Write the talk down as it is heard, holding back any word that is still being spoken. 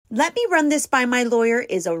"Let me run this by my lawyer"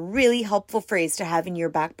 is a really helpful phrase to have in your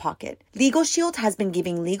back pocket. Legal Shield has been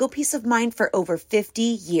giving legal peace of mind for over 50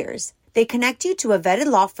 years. They connect you to a vetted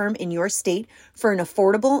law firm in your state for an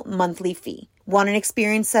affordable monthly fee. Want an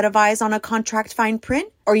experienced set of eyes on a contract fine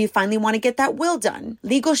print? Or you finally want to get that will done?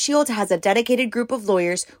 Legal Shield has a dedicated group of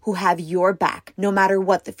lawyers who have your back, no matter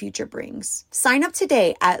what the future brings. Sign up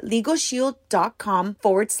today at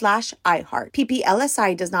LegalShield.com/iHeart.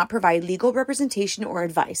 PPLSI does not provide legal representation or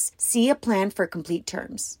advice. See a plan for complete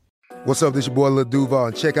terms. What's up, this your boy Lil Duval,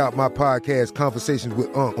 and check out my podcast, Conversations with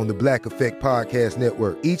Unc, on the Black Effect Podcast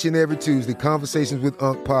Network. Each and every Tuesday, Conversations with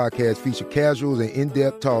Unc podcast feature casuals and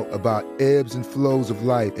in-depth talk about ebbs and flows of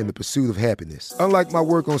life and the pursuit of happiness. Unlike my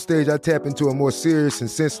work on stage, I tap into a more serious and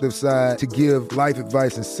sensitive side to give life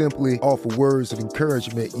advice and simply offer words of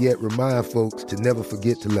encouragement, yet remind folks to never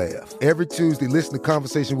forget to laugh. Every Tuesday, listen to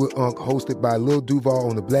Conversations with Unc, hosted by Lil Duval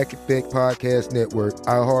on the Black Effect Podcast Network,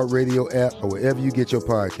 iHeartRadio app, or wherever you get your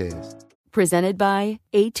podcasts. Presented by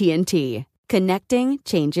AT&T. Connecting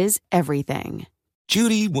changes everything.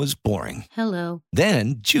 Judy was boring. Hello.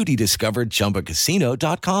 Then Judy discovered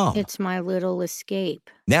ChumbaCasino.com. It's my little escape.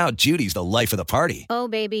 Now Judy's the life of the party. Oh,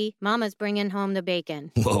 baby, mama's bringing home the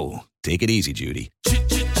bacon. Whoa, take it easy, Judy.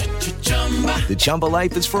 The Chumba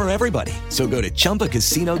life is for everybody. So go to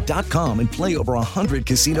ChumbaCasino.com and play over 100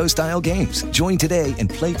 casino-style games. Join today and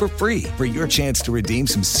play for free for your chance to redeem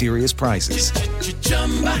some serious prizes.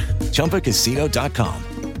 ChumbaCasino.com.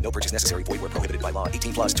 No purchase necessary. Void where prohibited by law.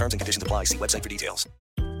 18+ terms and conditions apply. See website for details.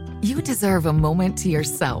 You deserve a moment to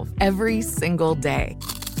yourself every single day.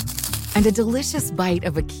 And a delicious bite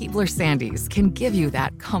of a Keebler Sandies can give you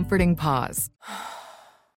that comforting pause.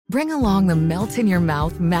 Bring along the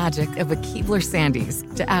melt-in-your-mouth magic of a Keebler Sandies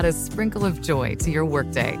to add a sprinkle of joy to your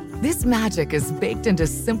workday. This magic is baked into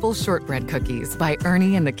simple shortbread cookies by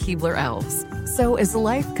Ernie and the Keebler Elves. So as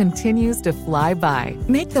life continues to fly by,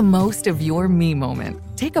 make the most of your me moment.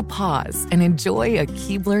 Take a pause and enjoy a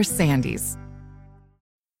Keebler Sandies.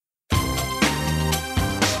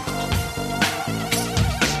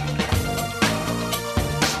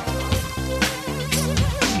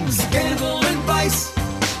 Scandal and vice.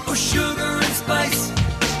 Sugar and spice.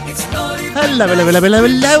 It's naughty. Hello.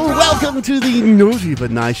 Welcome to the Naughty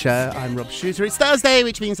But Nice Show. I'm Rob Shooter. It's Thursday,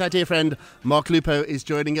 which means our dear friend Mark Lupo is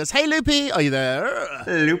joining us. Hey, Loopy, are you there?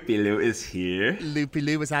 Loopy Loo is here. Loopy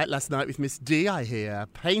Loo was out last night with Miss D, I hear,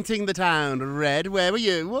 painting the town red. Where were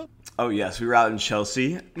you? Oh, yes. We were out in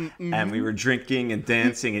Chelsea, and we were drinking and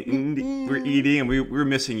dancing, and we were eating, and we were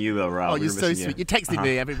missing you, though, Rob. Oh, you're so sweet. You texted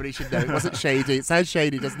me. Everybody should know. It wasn't shady. It sounds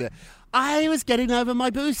shady, doesn't it? I was getting over my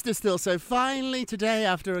booster still, so finally today,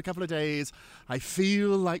 after a couple of days, I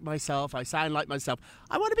feel like myself. I sound like myself.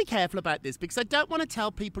 I want to be careful about this because I don't want to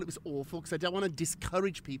tell people it was awful because I don't want to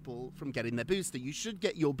discourage people from getting their booster. You should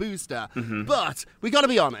get your booster, but we got to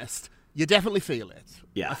be honest. You definitely feel it.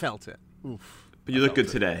 Yeah. I felt it. Oof. But you look good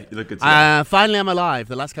today. Finally, I'm alive.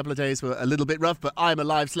 The last couple of days were a little bit rough, but I'm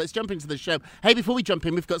alive. So let's jump into the show. Hey, before we jump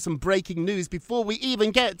in, we've got some breaking news. Before we even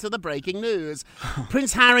get to the breaking news,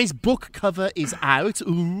 Prince Harry's book cover is out.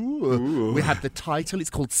 Ooh. We have the title. It's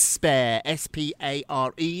called Spare,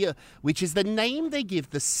 S-P-A-R-E, which is the name they give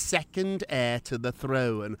the second heir to the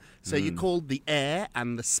throne. So you're called the heir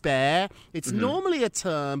and the spare. It's normally a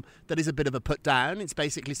term that is a bit of a put down. It's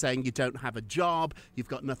basically saying you don't have a job, you've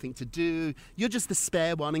got nothing to do, you're just the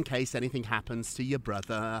spare one in case anything happens to your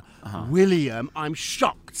brother. William, I'm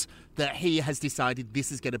shocked that he has decided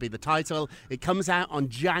this is going to be the title. It comes out on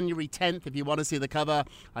January 10th. If you want to see the cover,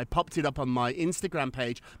 I popped it up on my Instagram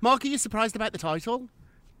page. Mark, are you surprised about the title?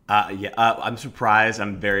 I'm surprised.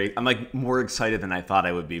 I'm like more excited than I thought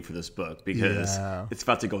I would be for this book because it's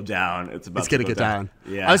about to go down. It's going to go down.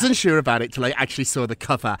 Yeah. I was unsure about it till I actually saw the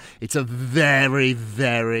cover. It's a very,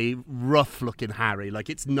 very rough-looking Harry. Like,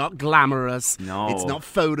 it's not glamorous. No. It's not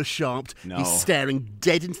photoshopped. No. He's staring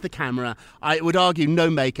dead into the camera. I would argue no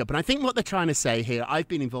makeup. And I think what they're trying to say here, I've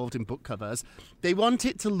been involved in book covers, they want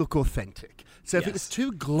it to look authentic. So if it was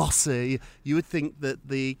too glossy, you would think that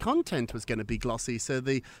the content was going to be glossy. So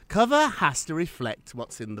the cover has to reflect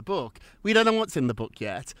what's in the book. We don't know what's in the book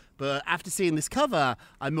yet, but after seeing this cover,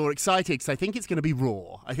 I'm more excited because I think it's going to be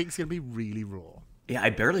raw. I think it's going to be really raw. Yeah,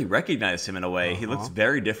 I barely recognize him in a way. He looks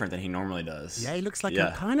very different than he normally does. Yeah, he looks like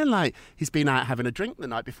kind of like he's been out having a drink the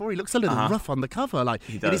night before. He looks a little rough on the cover. Like,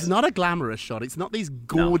 it is not a glamorous shot. It's not these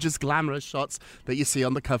gorgeous glamorous shots that you see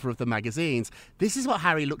on the cover of the magazines. This is what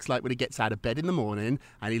Harry looks like when he gets out of bed in the morning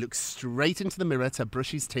and he looks straight into the mirror to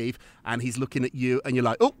brush his teeth and he's looking at you and you're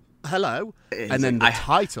like, oh, hello. And then the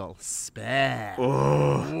title, Spare.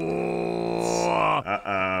 Uh-oh.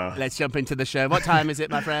 Let's jump into the show. What time is it,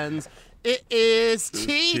 my friends? It is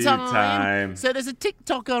tea time. So there's a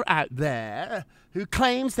TikToker out there who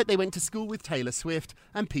claims that they went to school with Taylor Swift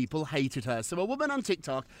and people hated her. So a woman on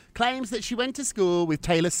TikTok claims that she went to school with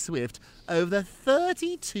Taylor Swift over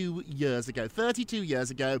 32 years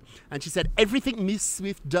ago, and she said everything Miss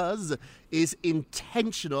Swift does is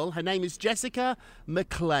intentional. Her name is Jessica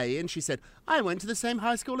McLean. She said, I went to the same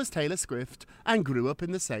high school as Taylor Swift and grew up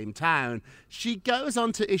in the same town. She goes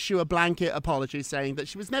on to issue a blanket apology saying that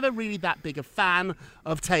she was never really that big a fan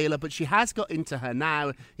of Taylor, but she has got into her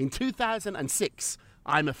now. In 2006,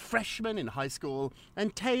 I'm a freshman in high school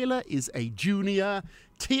and Taylor is a junior.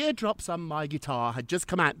 Teardrops on My Guitar had just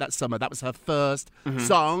come out that summer. That was her first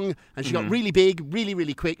song, and she got really big, really,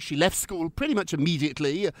 really quick. She left school pretty much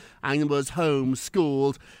immediately and was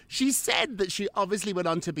homeschooled. She said that she obviously went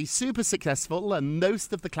on to be super successful, and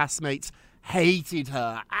most of the classmates hated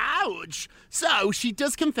her. Ouch! So she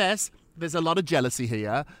does confess there's a lot of jealousy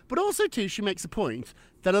here, but also, too, she makes a point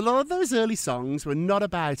that a lot of those early songs were not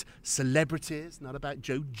about celebrities, not about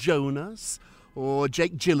Joe Jonas or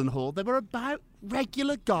Jake Gyllenhaal. They were about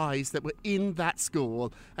regular guys that were in that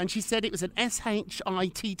school. And she said it was an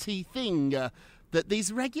SHITT thing, that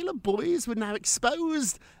these regular boys were now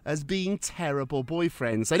exposed as being terrible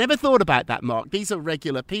boyfriends. I never thought about that, Mark. These are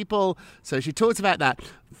regular people. So she talks about that.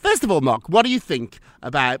 First of all, Mark, what do you think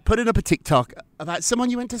about putting up a TikTok about someone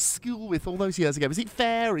you went to school with all those years ago? Is it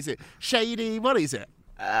fair? Is it shady? What is it?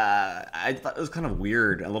 I thought it was kind of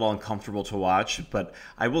weird, a little uncomfortable to watch, but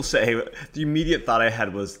I will say the immediate thought I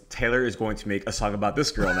had was Taylor is going to make a song about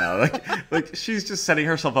this girl now. Like she's just setting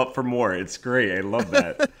herself up for more. It's great. I love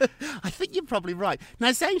that. I think you're probably right.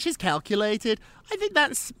 Now, saying she's calculated, I think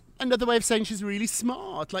that's another way of saying she's really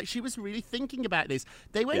smart. Like, she was really thinking about this.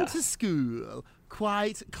 They went to school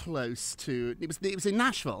quite close to, it was in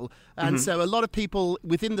Nashville, and so a lot of people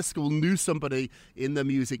within the school knew somebody in the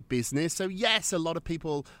music business. So yes, a lot of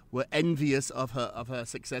people were envious of her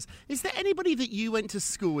success. Is there anybody that you went to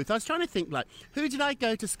school with? I was trying to think, like, who did I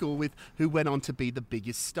go to school with who went on to be the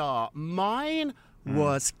biggest star? Mine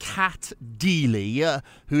was Cat Deeley,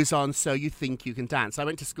 who's on So You Think You Can Dance. I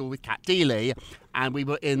went to school with Cat Deeley, and we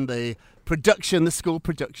were in the school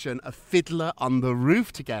production of Fiddler on the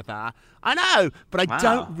Roof together. I know, but I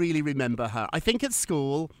don't really remember her. I think at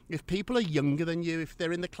school, if people are younger than you, if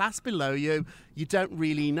they're in the class below you, you don't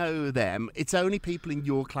really know them. It's only people in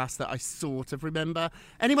your class that I sort of remember.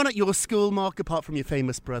 Anyone at your school, Mark, apart from your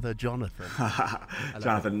famous brother, Jonathan?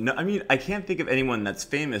 Jonathan. No, I mean, I can't think of anyone that's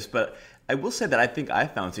famous, but I will say that I think I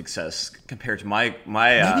found success compared to my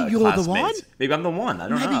Maybe you're classmates. the one? Maybe I'm the one. I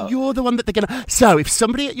don't know. Maybe you're the one that they're going to... So, if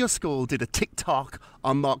somebody at your school did a TikTok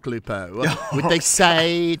on Mark Lupo, would they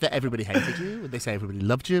say that everybody hated you? Would they say everybody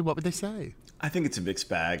loved you? What would they say? I think it's a mixed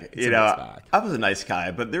bag. I was a nice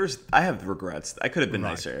guy, but I have regrets. I could have been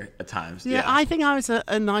nicer at times. Yeah, I think I was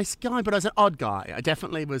a nice guy, but I was an odd guy. I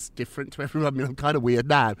definitely was different to everyone. I mean, I'm kind of weird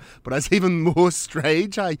now, but I was even more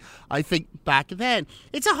strange, I think, back then.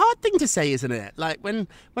 It's a hard thing to say, isn't it? Like, when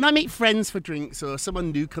I meet friends for drinks or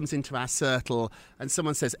someone new comes into our circle and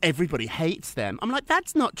someone says everybody hates them, I'm like,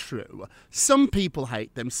 that's not true. Some people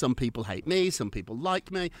hate them, some people hate me, some people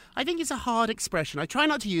like me. I think it's a hard expression. I try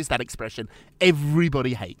not to use that expression.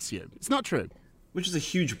 Everybody hates you. It's not true. Which is a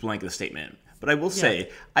huge blanket statement. But I will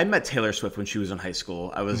say, I met Taylor Swift when she was in high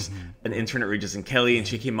school. I was an intern at Regis and Kelly, and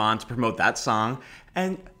she came on to promote that song.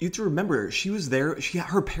 And you have to remember, she was there.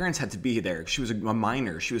 Her parents had to be there. She was a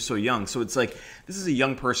minor. She was so young. So it's like, this is a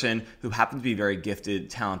young person who happened to be very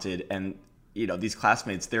gifted, talented, and these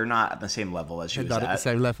classmates, they're not at the same level as she was at. They're not at the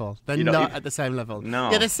same level. They're not at the same level.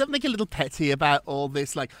 No. Yeah, there's something a little petty about all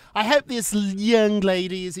this. Like, I hope this young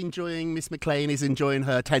lady is enjoying, Miss McLean is enjoying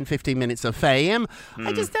her 10, 15 minutes of fame.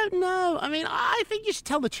 I just don't know. I mean, I think you should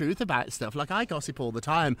tell the truth about stuff. Like, I gossip all the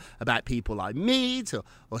time about people I meet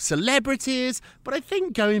or celebrities. But I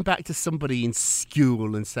think going back to somebody in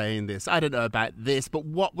school and saying this, I don't know about this, but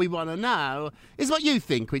what we want to know is what you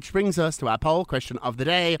think, which brings us to our poll question of the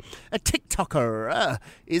day. A TikToker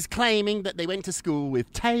is claiming that they went to school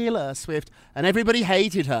with Taylor Swift and everybody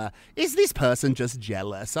hated her. Is this person just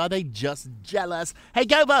jealous? Are they just jealous? Hey,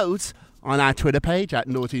 go vote on our Twitter page at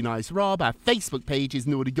Naughty Nice Rob. Our Facebook page is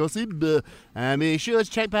Naughty Gossip. And be sure to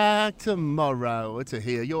check back tomorrow to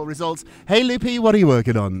hear your results. Hey, Loopy, what are you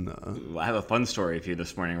working on? I have a fun story for you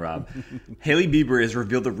this morning, Rob. Hailey Bieber has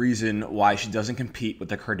revealed the reason why she doesn't compete with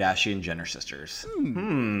the Kardashian-Jenner sisters.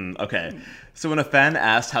 Okay. So when a fan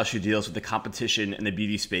asked how she deals with the competition in the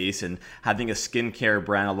beauty space and having a skincare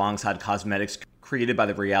brand alongside cosmetics created by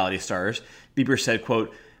the reality stars, Bieber said,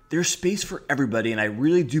 quote, "There's space for everybody, and I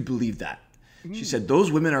really do believe that. She said,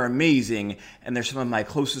 those women are amazing, and they're some of my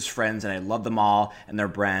closest friends, and I love them all and their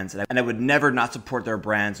brands, and I would never not support their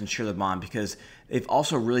brands and cheer them on because they've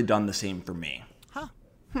also really done the same for me.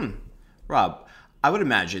 Rob, I would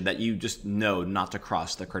imagine that you just know not to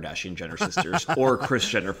cross the Kardashian-Jenner sisters, or Kris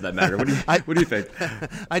Jenner for that matter. What do you think?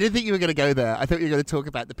 I didn't think you were going to go there. I thought you were going to talk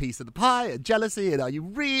about the piece of the pie and jealousy, and are you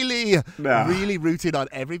really rooted on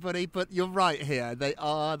everybody? But you're right here. They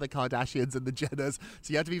are the Kardashians and the Jenners,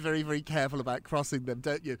 so you have to be very, very careful about crossing them,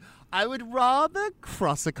 don't you? I would rather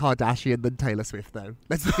cross a Kardashian than Taylor Swift, though.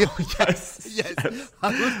 Let's be honest. Yes.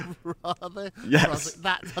 I would rather cross it.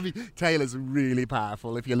 That. I mean, Taylor's really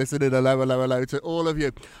powerful. If you're listening hello to all of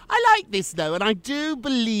you. I like this, though, and I do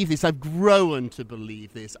believe this. I've grown to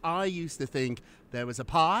believe this. I used to think there was a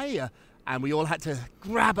pie, and we all had to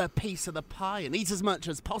grab a piece of the pie and eat as much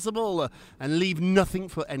as possible and leave nothing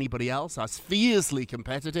for anybody else. I was fiercely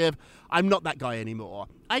competitive. I'm not that guy anymore.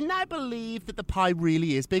 I now believe that the pie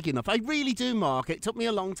really is big enough. I really do, Mark. It took me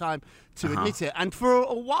a long time to admit it. And for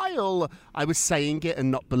a while, I was saying it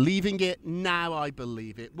and not believing it. Now I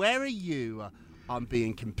believe it. Where are you on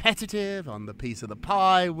being competitive, on the piece of the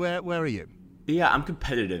pie? Where are you? Yeah, I'm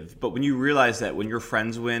competitive, but when you realize that when your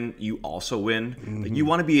friends win, you also win, like, you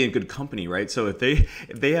want to be in good company, right? So if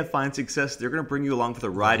they have fine success, they're going to bring you along for the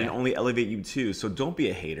ride and only elevate you too. So don't be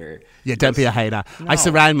a hater. Yeah, don't be a hater. No. I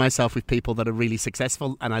surround myself with people that are really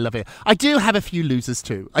successful, and I love it. I do have a few losers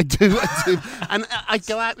too. I do. And I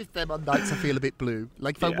go out with them on nights I feel a bit blue.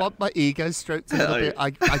 Like if I want my ego stroked a little bit,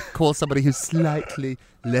 I call somebody who's slightly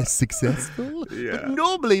less successful. But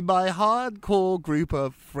normally my hardcore group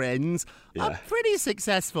of friends are pretty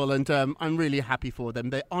successful, and I'm really happy for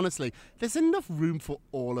them. Honestly, there's enough room for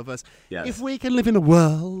all of us. Yes. If we can live in a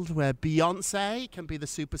world where Beyonce can be the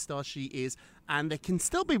superstar she is, and there can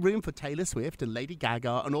still be room for Taylor Swift and Lady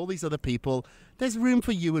Gaga and all these other people, there's room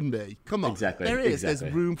for you and me. Come on. Exactly. There is. Exactly.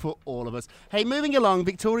 There's room for all of us. Hey, moving along,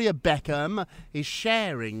 Victoria Beckham is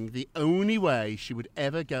sharing the only way she would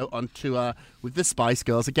ever go on tour with the Spice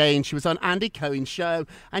Girls. Again, she was on Andy Cohen's show,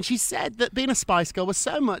 and she said that being a Spice Girl was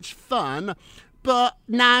so much fun, but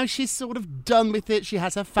now she's sort of done with it. She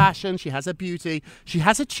has her fashion, she has her beauty, she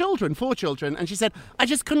has her children, 4 children, and she said, I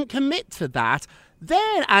just couldn't commit to that.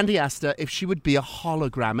 Then Andy asked her if she would be a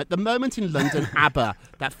hologram. At the moment in London, ABBA,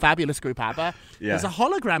 that fabulous group ABBA, there's a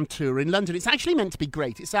hologram tour in London. It's actually meant to be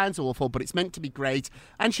great. It sounds awful, but it's meant to be great.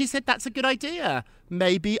 And she said, that's a good idea.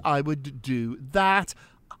 Maybe I would do that.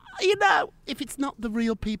 You know, if it's not the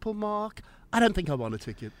real people, Mark, I don't think I want a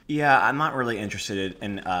ticket. Yeah, I'm not really interested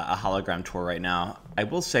in a hologram tour right now. I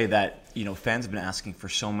will say that, you know, fans have been asking for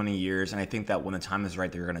so many years, and I think that when the time is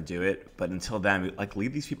right, they're going to do it. But until then, like,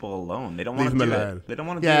 leave these people alone. They don't want to do it. They don't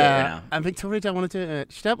want to do it right now. And Victoria don't want to do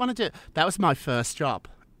it. She don't want to do it. That was my first job.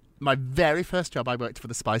 My very first job, I worked for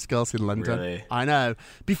the Spice Girls in London. Really? I know.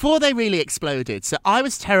 Before they really exploded. So I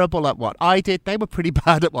was terrible at what I did. They were pretty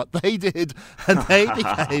bad at what they did. And they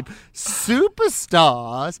became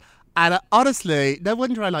superstars. And honestly, no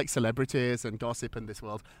wonder I like celebrities and gossip in this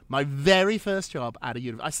world. My very first job at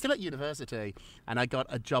I was still at university, and I got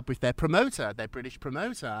a job with their promoter, their British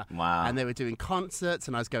promoter. Wow. And they were doing concerts,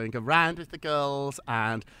 and I was going around with the girls,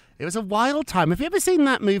 and it was a wild time. Have you ever seen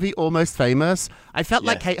that movie, Almost Famous? I felt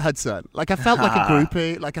like Kate Hudson. Like, I felt like a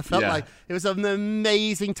groupie. Like, I felt like it was an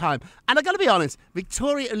amazing time. And I got to be honest,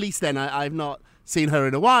 Victoria, at least then, I've not seen her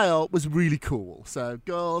in a while, was really cool. So,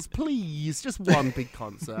 girls, please, just one big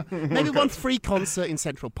concert. Maybe one free concert in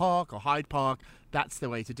Central Park or Hyde Park. That's the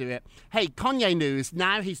way to do it. Hey, Kanye news.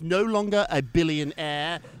 Now he's no longer a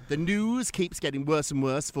billionaire. The news keeps getting worse and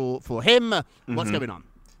worse for him. What's going on?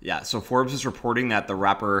 Yeah, so Forbes is reporting that the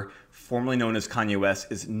rapper formerly known as Kanye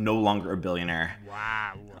West is no longer a billionaire.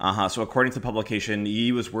 Wow. So according to the publication,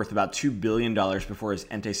 he was worth about $2 billion before his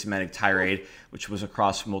anti-Semitic tirade, which was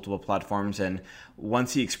across multiple platforms. And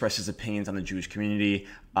once he expressed his opinions on the Jewish community,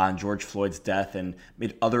 on George Floyd's death, and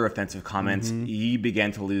made other offensive comments, he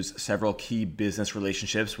began to lose several key business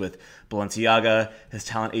relationships with Balenciaga, his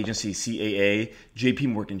talent agency CAA, JP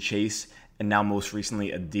Morgan Chase, and now most recently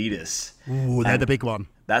Adidas. Ooh, they're the big one.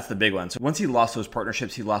 That's the big one. So once he lost those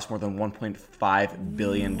partnerships, he lost more than $1.5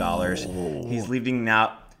 billion. Oh. He's leaving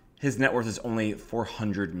now. His net worth is only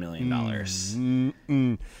 $400 million.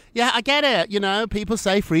 Yeah, I get it. You know, people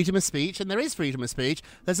say freedom of speech, and there is freedom of speech.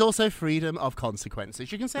 There's also freedom of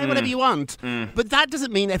consequences. You can say whatever you want, but that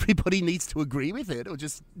doesn't mean everybody needs to agree with it or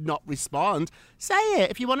just not respond. Say it.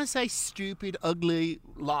 If you want to say stupid, ugly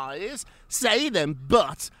lies, say them,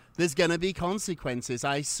 but there's going to be consequences.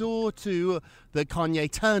 I saw, too, that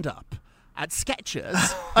Kanye turned up at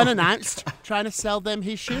Skechers, unannounced, trying to sell them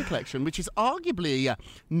his shoe collection, which is arguably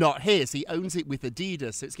not his. He owns it with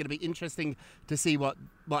Adidas, so it's going to be interesting to see what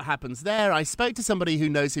happens there. I spoke to somebody who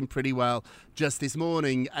knows him pretty well just this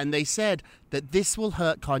morning, and they said that this will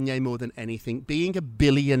hurt Kanye more than anything. Being a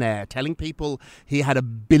billionaire, telling people he had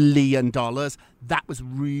 $1 billion, that was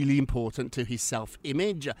really important to his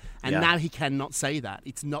self-image, and now he cannot say that.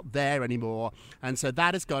 It's not there anymore, and so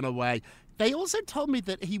that has gone away. They also told me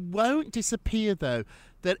that he won't disappear, though,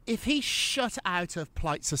 that if he's shut out of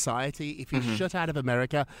polite society, if he's shut out of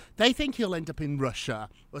America, they think he'll end up in Russia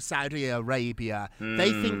or Saudi Arabia.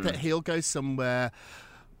 They think that he'll go somewhere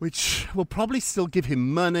which will probably still give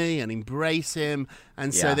him money and embrace him.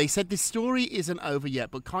 And so they said this story isn't over yet,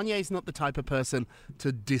 but Kanye's not the type of person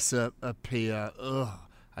to disappear. Ugh.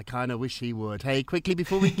 I kind of wish he would. Hey, quickly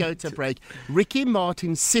before we go to break, Ricky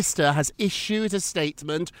Martin's sister has issued a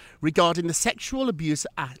statement regarding the sexual abuse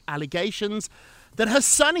allegations that her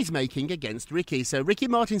son is making against Ricky. So Ricky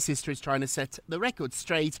Martin's sister is trying to set the record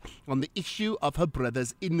straight on the issue of her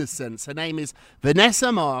brother's innocence. Her name is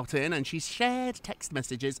Vanessa Martin, and she's shared text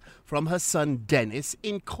messages from her son Dennis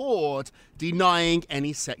in court denying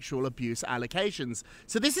any sexual abuse allegations.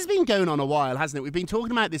 So this has been going on a while, hasn't it? We've been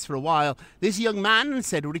talking about this for a while. This young man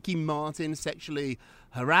said Ricky Martin sexually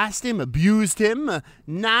harassed him, abused him.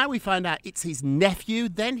 Now we find out it's his nephew.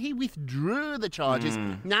 Then he withdrew the charges.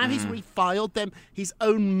 Now he's refiled them. His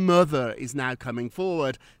own mother is now coming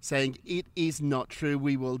forward saying it is not true.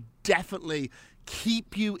 We will definitely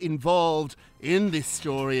keep you involved in this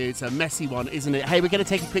story. It's a messy one, isn't it? Hey, we're going to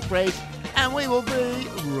take a quick break and we will be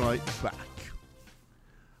right back.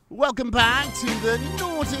 Welcome back to the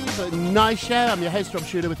Naughty But Nice Show. I'm your host, Rob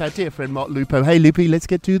Shuler, with our dear friend Mark Lupo. Hey, Loopy, let's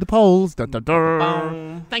get to the polls. Dun, dun,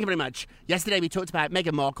 dun. Thank you very much. Yesterday we talked about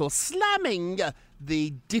Meghan Markle slamming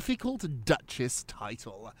the difficult Duchess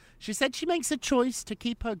title. She said she makes a choice to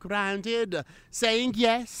keep her grounded. Saying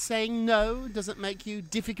yes, saying no doesn't make you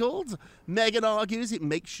difficult. Meghan argues it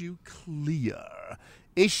makes you clear.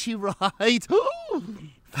 Is she right?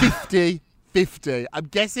 50-50. I'm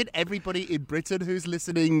guessing everybody in Britain who's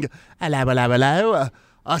listening, hello,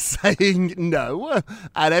 are saying no.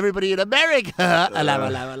 And everybody in America,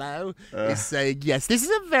 hello, is saying yes. This is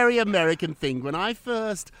a very American thing. When I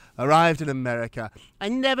first arrived in America, I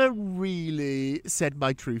never really said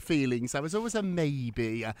my true feelings. I was always a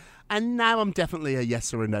maybe. And now I'm definitely a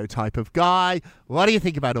yes or a no type of guy. What do you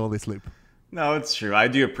think about all this, Loop? No, it's true. I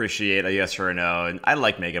do appreciate a yes or a no, and I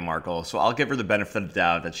like Meghan Markle, so I'll give her the benefit of the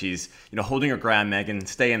doubt that she's, holding her ground. Meghan,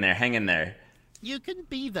 stay in there, hang in there. You can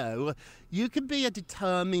be a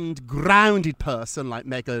determined, grounded person like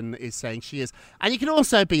Meghan is saying she is, and you can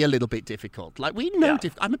also be a little bit difficult. Like we know,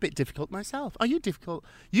 I'm a bit difficult myself. Are you difficult?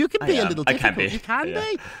 You can be a little difficult. I can be. You can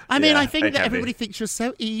be. I mean, I think that everybody thinks you're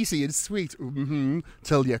so easy and sweet,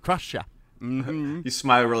 till you crush you. You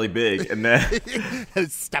smile really big and then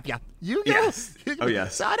stab you. You go. Yes. Oh,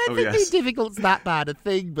 yes. So I don't think being difficult's that bad a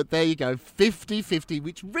thing, but there you go, 50-50,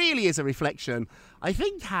 which really is a reflection, I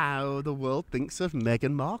think, how the world thinks of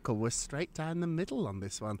Meghan Markle. We're straight down the middle on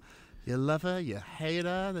this one. You love her, you hate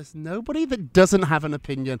her. There's nobody that doesn't have an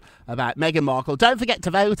opinion about Meghan Markle. Don't forget to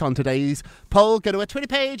vote on today's poll. Go to our Twitter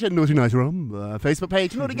page and Naughty Nice Rum, Facebook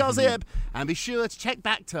page, Naughty Gossip, and be sure to check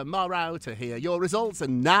back tomorrow to hear your results.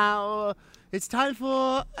 And now it's time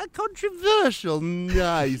for a controversial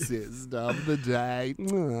nicest of the day.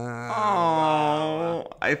 Oh,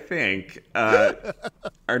 I think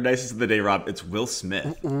our nicest of the day, Rob, it's Will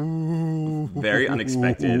Smith. Very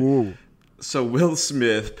unexpected. So Will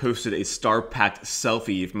Smith posted a star-packed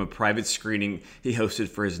selfie from a private screening he hosted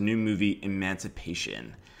for his new movie,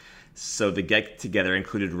 Emancipation. So the get-together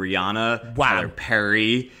included Rihanna, Tyler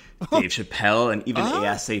Perry, Dave Chappelle, and even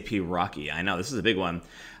ASAP Rocky. I know, this is a big one.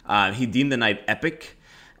 He deemed the night epic,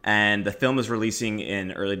 and the film is releasing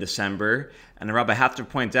in early December. And Rob, I have to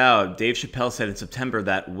point out, Dave Chappelle said in September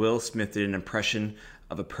that Will Smith did an impression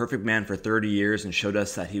of a perfect man for 30 years and showed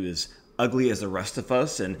us that he was ugly as the rest of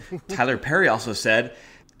us. And Tyler Perry also said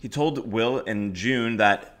he told Will in June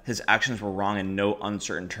that his actions were wrong in no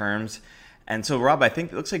uncertain terms. And so, Rob, I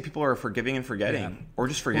think it looks like people are forgiving and forgetting, or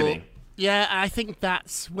just forgiving. Well, yeah, I think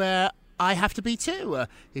that's where I have to be too.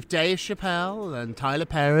 If Dave Chappelle and Tyler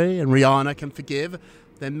Perry and Rihanna can forgive,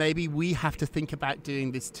 then maybe we have to think about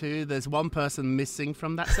doing this too. There's one person missing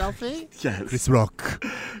from that selfie. Yes. Chris Rock.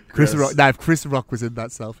 Rock. Now, if Chris Rock was in that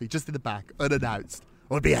selfie, just in the back, unannounced,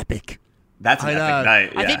 it would be epic. That's an epic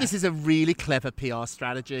night. Yeah. I think this is a really clever PR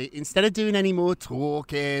strategy. Instead of doing any more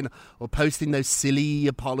talking or posting those silly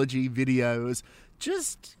apology videos,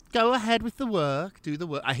 just go ahead with the work, do the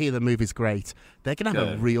work. I hear the movie's great. They're going to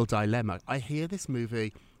have a real dilemma. I hear this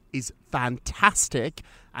movie is fantastic,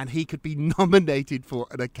 and he could be nominated for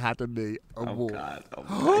an Academy Award. Oh,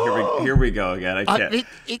 God. Here we go again. I can't.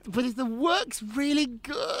 But the work's really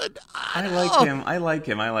good. I like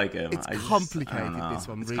him. It's complicated, this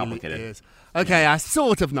one. It's really complicated. is. Okay, our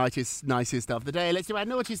sort of nicest of the day. Let's do our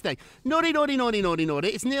naughtiest thing. Naughty.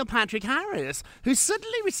 It's Neil Patrick Harris, who's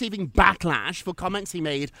suddenly receiving backlash for comments he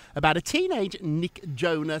made about a teenage Nick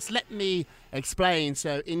Jonas. Let me explain.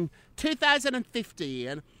 So in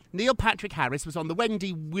 2015, Neil Patrick Harris was on the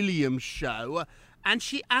Wendy Williams show, and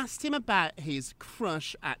she asked him about his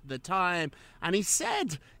crush at the time, and he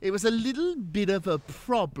said it was a little bit of a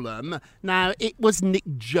problem. Now, it was Nick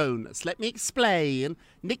Jonas. Let me explain.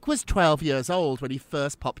 Nick was 12 years old when he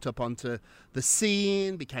first popped up onto the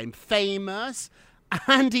scene, became famous,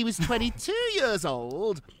 and he was 22 years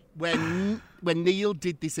old when Neil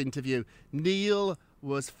did this interview. Neil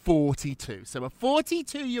was 42. So a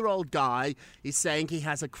 42-year-old guy is saying he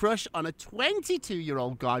has a crush on a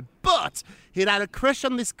 22-year-old guy, but he'd had a crush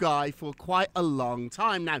on this guy for quite a long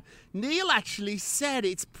time. Now, Neil actually said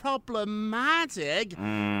it's problematic,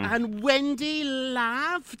 and Wendy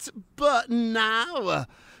laughed, but now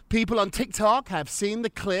people on TikTok have seen the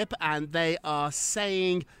clip and they are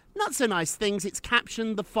saying not so nice things. It's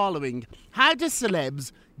captioned the following: how do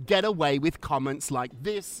celebs get away with comments like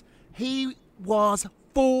this? He was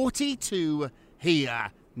 42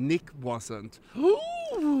 here. Nick wasn't.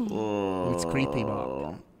 Ooh. It's creepy,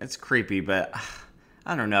 Mark. It's creepy, but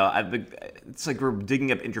I don't know. It's like we're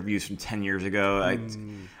digging up interviews from 10 years ago.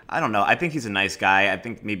 I don't know. I think he's a nice guy. I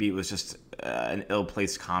think maybe it was just an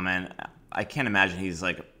ill-placed comment. I can't imagine he's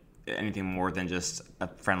like anything more than just a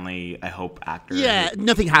friendly, I hope, actor. Yeah,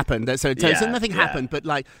 nothing happened. So nothing happened, but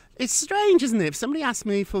like, it's strange, isn't it? If somebody asked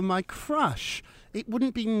me for my crush, it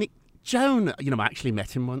wouldn't be Nick Jonas. You know, I actually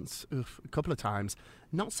met him once, a couple of times.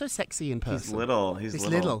 Not so sexy in person. He's little. He's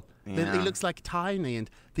little. Yeah. He looks like tiny and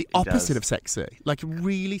the opposite of sexy. Like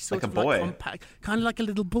really sort of like a boy. Compact, kind of like a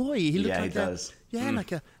little boy. He looked like he does.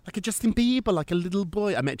 Like a Justin Bieber, like a little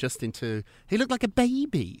boy. I met Justin too. He looked like a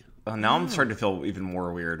baby. Oh, now I'm starting to feel even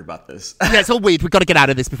more weird about this. Yeah, it's all weird. We've got to get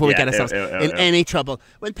out of this before we get ourselves in any trouble.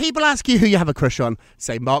 When people ask you who you have a crush on,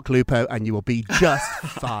 say Mark Lupo and you will be just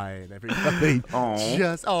fine, everybody.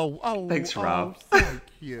 Thanks, Rob. Thank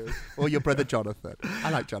you. Or your brother Jonathan.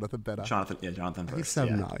 I like Jonathan better. Jonathan first. He's so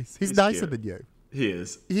nice. He's nicer than you. He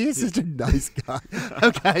is. He is such a nice guy.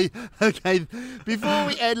 Okay. Before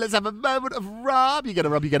we end, let's have a moment of Rob. You get a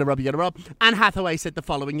Rob. Anne Hathaway said the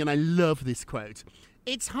following, and I love this quote.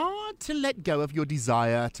 It's hard to let go of your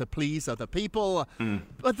desire to please other people,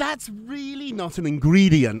 but that's really not an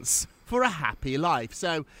ingredient for a happy life.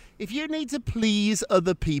 So if you need to please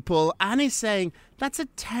other people, Anne is saying that's a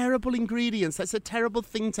terrible ingredient. That's a terrible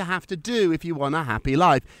thing to have to do if you want a happy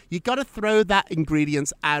life. You've got to throw that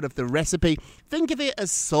ingredient out of the recipe. Think of it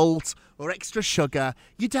as salt or extra sugar.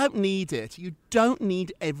 You don't need it. You don't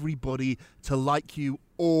need everybody to like you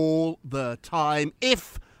all the time,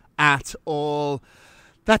 if at all.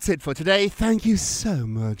 That's it for today. Thank you so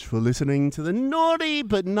much for listening to the Naughty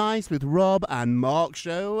But Nice with Rob and Mark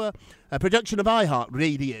show, a production of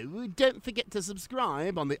iHeartRadio. Don't forget to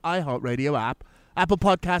subscribe on the iHeartRadio app, Apple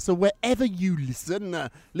Podcasts, or wherever you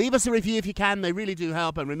listen. Leave us a review if you can. They really do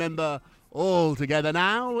help. And remember, all together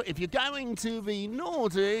now, if you're going to be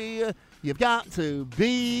naughty, you've got to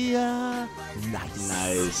be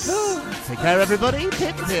nice. Take care, everybody.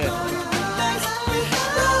 Pip, pip.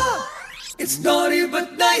 It's Naughty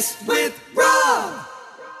But Nice with Rob.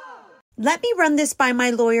 Let me run this by my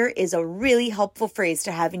lawyer is a really helpful phrase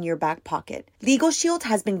to have in your back pocket. Legal Shield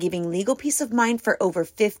has been giving legal peace of mind for over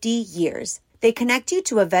 50 years. They connect you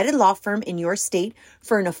to a vetted law firm in your state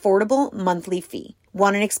for an affordable monthly fee.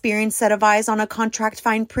 Want an experienced set of eyes on a contract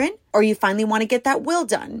fine print? Or you finally want to get that will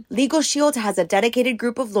done? Legal Shield has a dedicated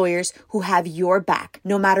group of lawyers who have your back,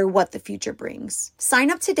 no matter what the future brings. Sign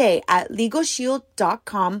up today at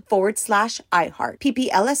LegalShield.com/iHeart.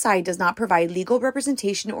 PPLSI does not provide legal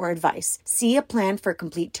representation or advice. See a plan for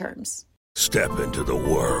complete terms. Step into the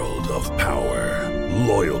world of power,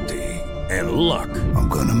 loyalty, and luck. I'm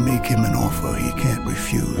gonna make him an offer he can't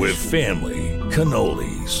refuse. With family,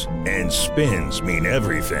 cannolis, and spins mean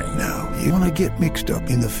everything. Now, you wanna get mixed up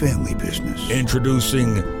in the family business.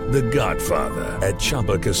 Introducing The Godfather at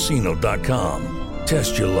ChumbaCasino.com.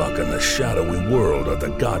 Test your luck in the shadowy world of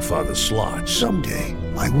The Godfather slot. Someday,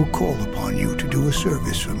 I will call upon you to do a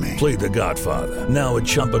service for me. Play The Godfather, now at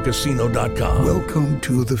ChumbaCasino.com. Welcome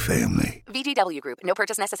to the family. VGW Group. No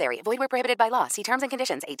purchase necessary. Void where prohibited by law. See terms and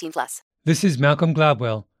conditions. 18+. This is Malcolm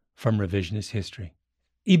Gladwell from Revisionist History.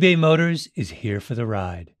 eBay Motors is here for the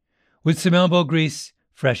ride. With some elbow grease,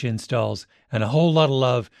 fresh installs, and a whole lot of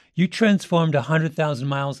love, you transformed 100,000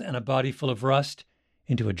 miles and a body full of rust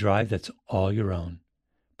into a drive that's all your own.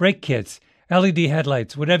 Brake kits, LED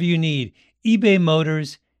headlights, whatever you need, eBay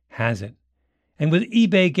Motors has it. And with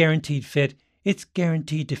eBay Guaranteed Fit, it's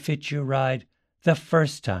guaranteed to fit your ride the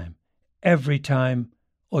first time, every time,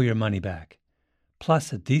 or your money back.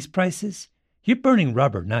 Plus, at these prices, you're burning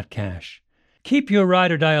rubber, not cash. Keep your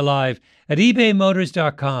ride or die alive at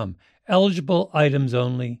ebaymotors.com. Eligible items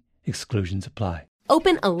only. Exclusions apply.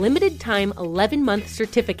 Open a limited-time 11-month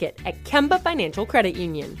certificate at Kemba Financial Credit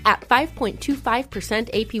Union. At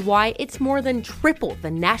 5.25% APY, it's more than triple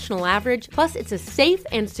the national average, plus it's a safe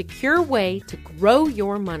and secure way to grow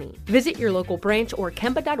your money. Visit your local branch or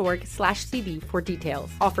kemba.org/CD for details.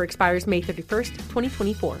 Offer expires May 31st,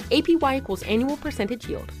 2024. APY equals annual percentage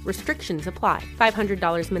yield. Restrictions apply.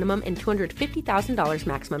 $500 minimum and $250,000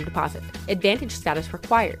 maximum deposit. Advantage status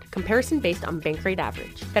required. Comparison based on bank rate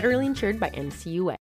average. Federally insured by NCUA.